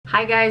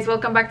Hi guys,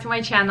 welcome back to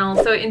my channel.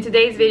 So in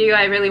today's video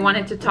I really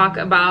wanted to talk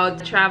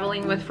about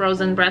traveling with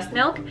frozen breast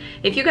milk.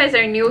 If you guys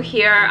are new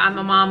here, I'm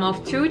a mom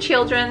of 2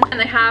 children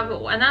and I have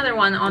another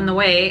one on the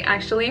way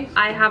actually.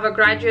 I have a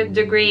graduate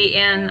degree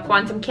in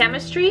quantum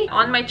chemistry.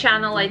 On my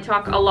channel I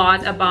talk a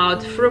lot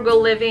about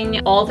frugal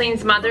living, all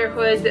things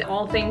motherhood,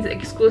 all things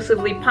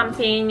exclusively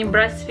pumping,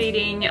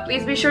 breastfeeding.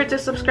 Please be sure to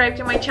subscribe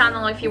to my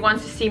channel if you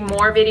want to see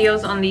more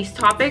videos on these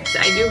topics.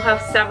 I do have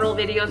several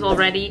videos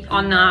already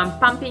on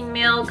pumping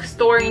milk,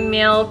 storing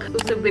milk,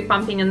 exclusively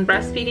pumping and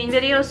breastfeeding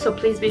videos, so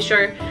please be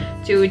sure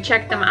to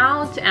check them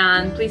out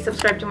and please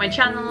subscribe to my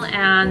channel,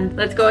 and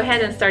let's go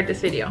ahead and start this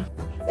video.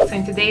 So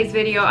in today's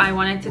video I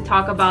wanted to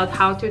talk about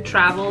how to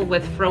travel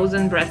with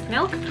frozen breast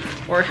milk,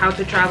 or how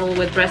to travel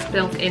with breast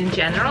milk in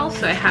general.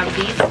 So I have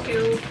these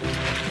 2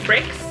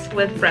 bricks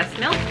with breast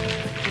milk,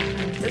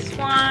 this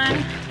one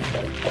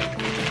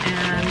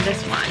and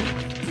this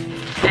one.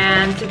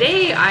 And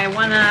today I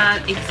want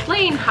to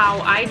explain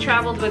how I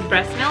traveled with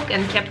breast milk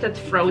and kept it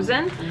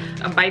frozen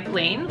by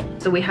plane.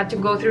 So we had to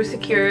go through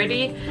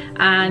security,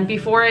 and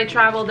before I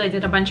traveled I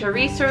did a bunch of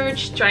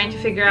research trying to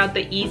figure out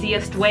the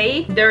easiest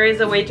way. There is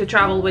a way to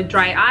travel with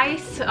dry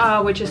ice,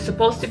 which is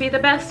supposed to be the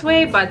best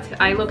way, but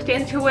I looked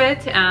into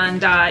it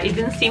and it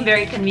didn't seem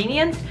very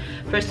convenient.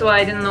 First of all,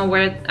 I didn't know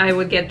where I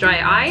would get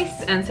dry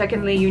ice, and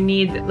secondly, you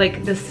need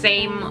like the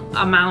same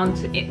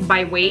amount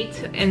by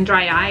weight in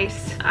dry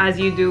ice as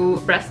you do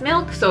breast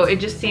milk, so it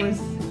just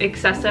seems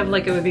excessive,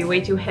 like it would be way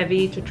too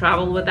heavy to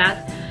travel with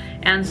that.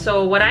 And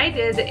so what I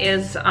did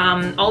is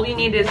all you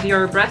need is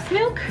your breast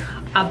milk,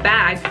 a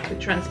bag to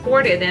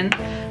transport it in,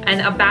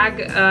 and a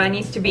bag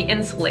needs to be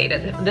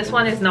insulated. This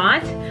one is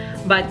not,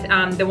 but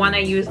the one I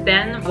used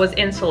then was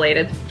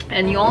insulated.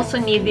 And you also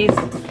need these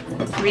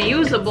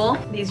reusable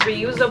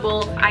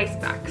ice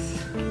packs.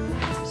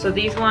 So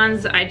these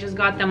ones I just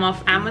got them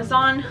off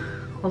Amazon.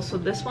 Also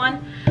this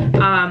one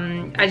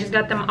I just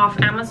got them off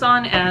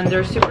Amazon, and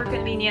they're super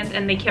convenient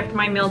and they kept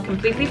my milk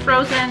completely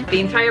frozen the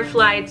entire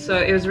flight, so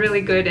it was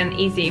really good and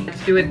easy to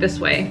do it this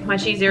way.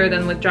 Much easier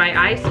than with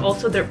dry ice.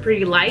 Also they're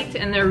pretty light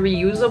and they're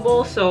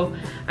reusable, so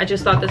I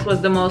just thought this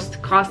was the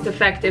most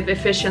cost-effective,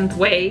 efficient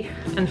way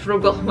and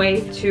frugal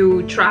way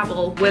to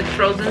travel with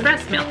frozen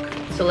breast milk.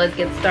 So let's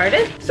get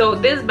started. So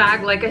this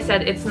bag, like I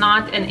said, it's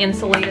not an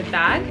insulated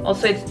bag.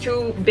 Also, it's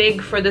too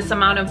big for this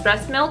amount of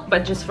breast milk,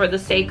 but just for the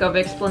sake of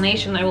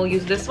explanation, I will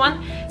use this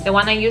one. The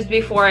one I used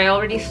before, I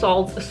already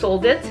sold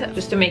it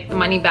just to make the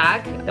money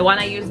back. The one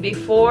I used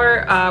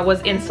before was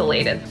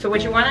insulated. So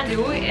what you want to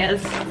do is,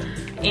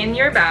 in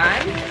your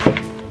bag,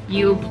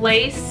 you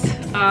place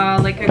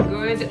like a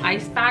good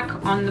ice pack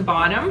on the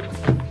bottom,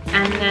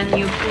 and then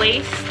you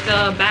place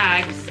the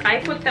bags. I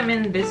put them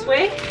in this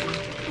way,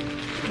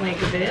 like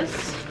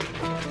this.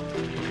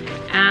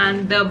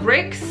 And the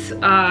bricks,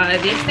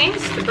 these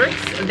things, the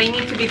bricks, they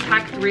need to be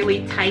packed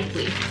really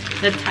tightly.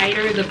 The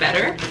tighter the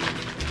better.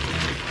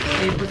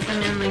 So you put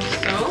them in like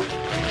so.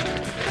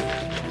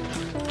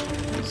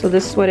 So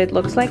this is what it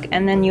looks like,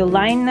 and then you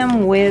line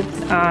them with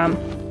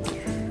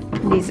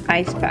these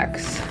ice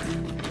packs.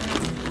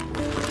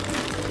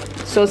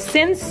 So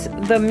since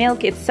the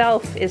milk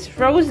itself is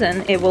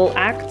frozen, it will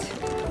act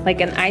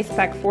like an ice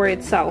pack for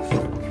itself.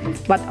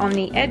 But on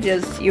the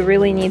edges, you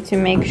really need to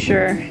make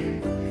sure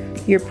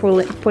you're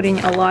putting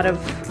a lot of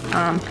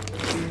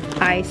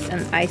ice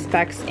and ice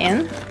packs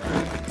in.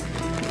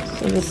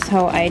 So this is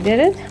how I did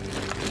it.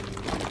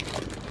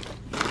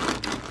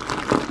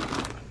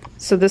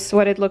 So this is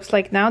what it looks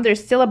like now.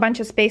 There's still a bunch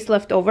of space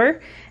left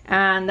over,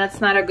 and that's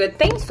not a good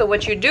thing. So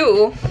what you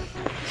do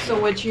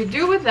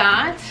with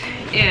that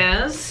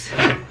is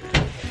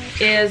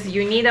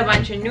you need a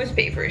bunch of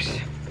newspapers.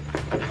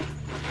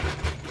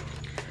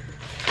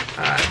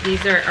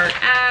 These are our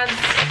ad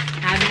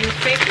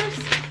newspapers,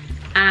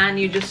 and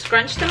you just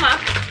scrunch them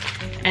up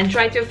and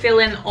try to fill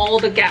in all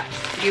the gaps.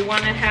 You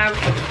want to have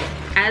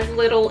as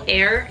little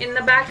air in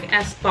the back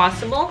as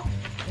possible,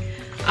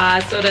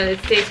 so that it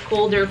stays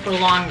colder for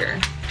longer.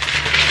 That's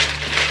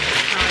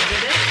how I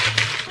did it.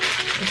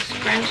 Just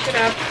scrunch it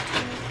up,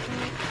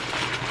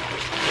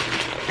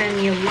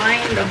 and you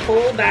line the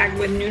whole bag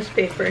with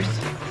newspapers.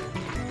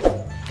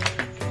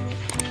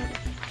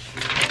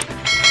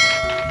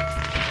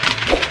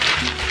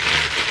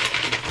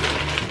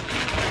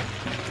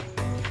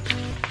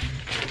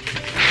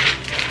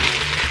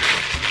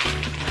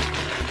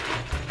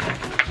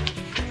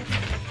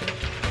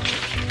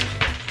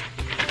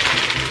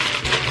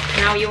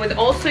 Now you would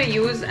also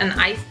use an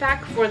ice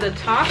pack for the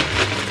top,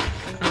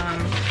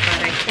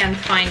 but I can't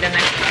find an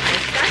extra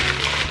ice pack.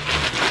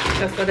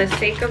 So for the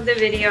sake of the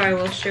video, I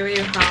will show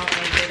you how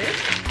I did it.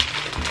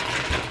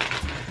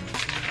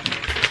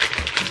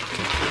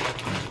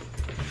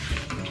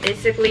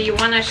 Basically, you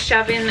want to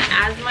shove in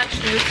as much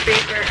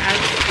newspaper as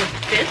would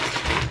fit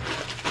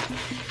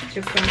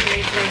to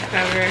completely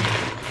cover.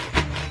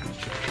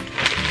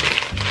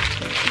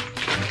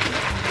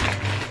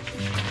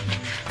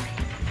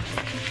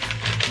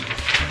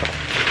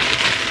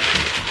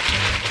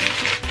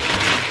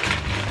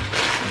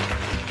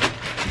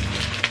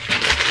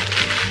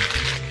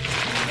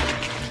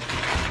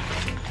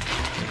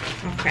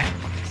 Okay,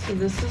 so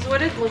this is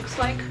what it looks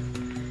like.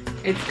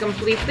 It's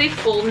completely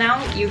full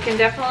now. You can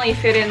definitely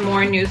fit in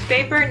more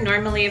newspaper.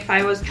 Normally if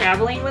I was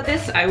traveling with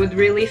this, I would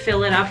really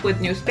fill it up with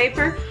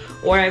newspaper,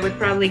 or I would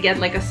probably get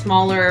like a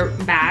smaller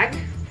bag.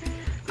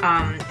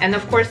 And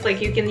of course, like,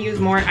 you can use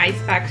more ice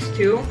packs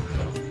too.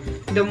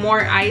 The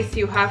more ice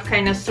you have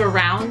kind of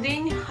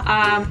surrounding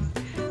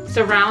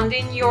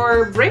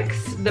your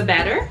bricks, the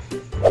better.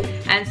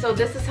 And so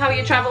this is how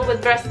you travel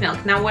with breast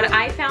milk. Now what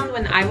I found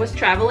when I was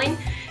traveling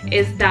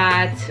is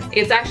that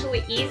it's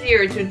actually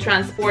easier to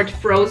transport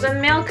frozen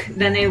milk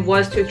than it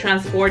was to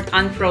transport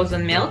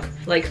unfrozen milk,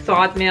 like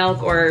thawed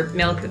milk or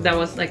milk that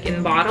was like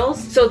in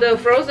bottles. So the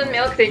frozen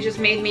milk, they just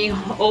made me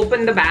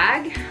open the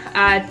bag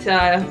at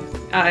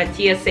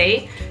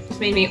TSA. Just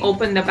made me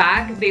open the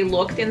bag. They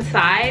looked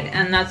inside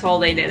and that's all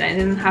they did. I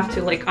didn't have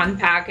to like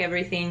unpack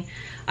everything.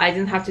 I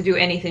didn't have to do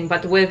anything.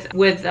 But with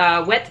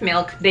wet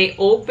milk, they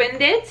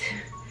opened it.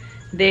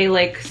 They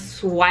like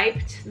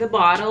swiped the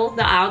bottle,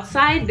 the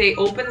outside, they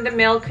opened the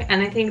milk,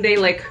 and I think they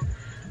like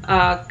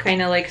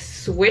kind of like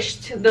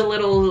swished the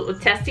little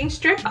testing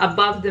strip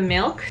above the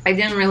milk. I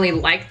didn't really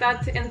like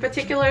that in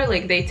particular.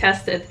 Like, they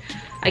tested,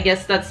 I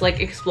guess that's like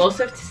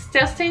explosive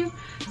testing,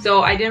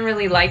 so I didn't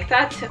really like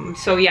that.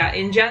 So yeah,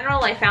 in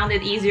general I found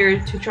it easier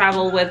to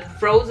travel with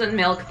frozen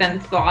milk than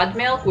thawed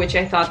milk, which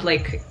I thought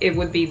like it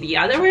would be the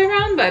other way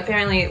around, but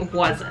apparently it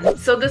wasn't.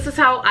 So this is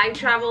how I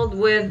traveled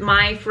with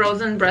my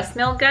frozen breast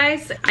milk,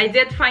 guys. I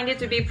did find it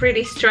to be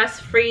pretty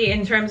stress-free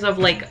in terms of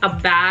like a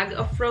bag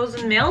of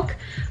frozen milk.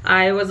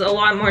 It was a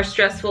lot more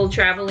stressful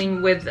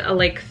traveling with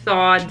like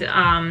thawed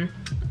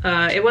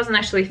it wasn't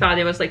actually thawed,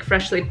 it was like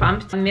freshly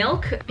pumped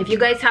milk. If you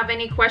guys have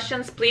any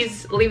questions,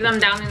 please leave them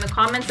down in the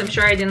comments. I'm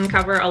sure I didn't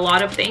cover a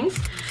lot of things,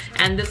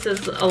 and this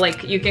is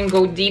like, you can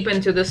go deep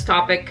into this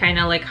topic, kind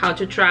of like how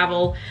to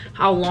travel,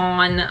 how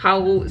long,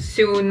 how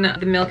soon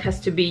the milk has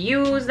to be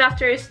used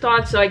after it's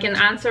thawed. So I can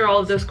answer all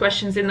of those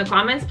questions in the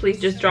comments. Please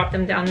just drop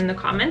them down in the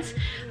comments.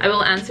 I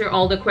will answer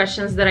all the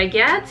questions that I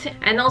get.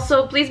 And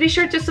also please be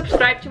sure to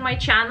subscribe to my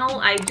channel.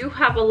 I do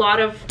have a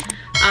lot of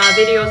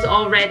videos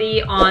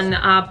already on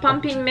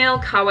pumping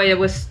milk, how I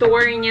was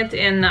storing it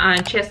in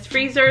chest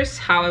freezers,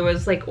 how I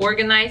was like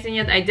organizing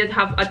it. I did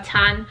have a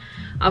ton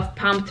of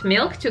pumped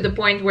milk to the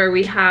point where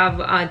we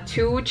have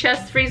 2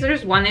 chest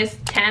freezers. One is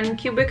 10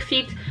 cubic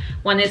feet,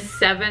 one is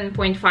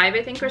 7.5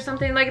 I think, or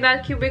something like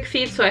that, cubic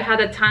feet. So I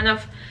had a ton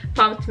of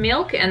pumped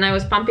milk, and I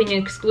was pumping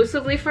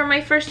exclusively for my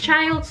first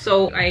child,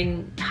 so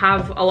I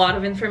have a lot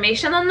of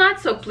information on that.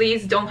 So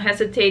please don't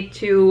hesitate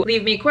to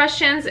leave me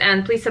questions,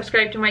 and please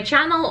subscribe to my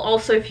channel.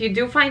 Also, if you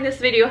do find this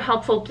video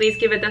helpful, please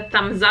give it a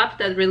thumbs up.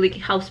 That really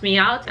helps me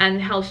out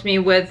and helps me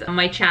with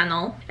my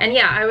channel. And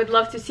yeah, I would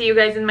love to see you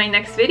guys in my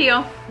next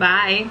video.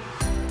 Bye.